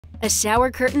A shower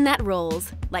curtain that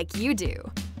rolls, like you do.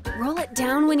 Roll it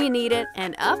down when you need it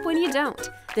and up when you don't.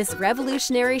 This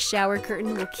revolutionary shower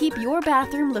curtain will keep your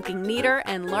bathroom looking neater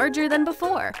and larger than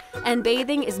before. And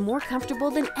bathing is more comfortable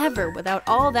than ever without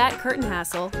all that curtain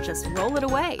hassle. Just roll it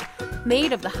away.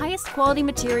 Made of the highest quality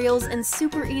materials and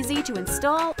super easy to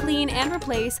install, clean, and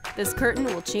replace, this curtain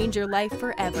will change your life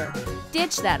forever.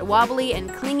 Ditch that wobbly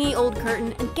and clingy old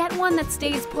curtain and get one that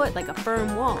stays put like a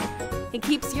firm wall. It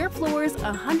keeps your floors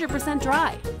 100%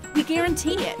 dry. We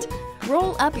guarantee it.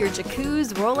 Roll up your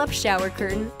Jakooz roll-up shower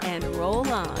curtain and roll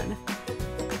on.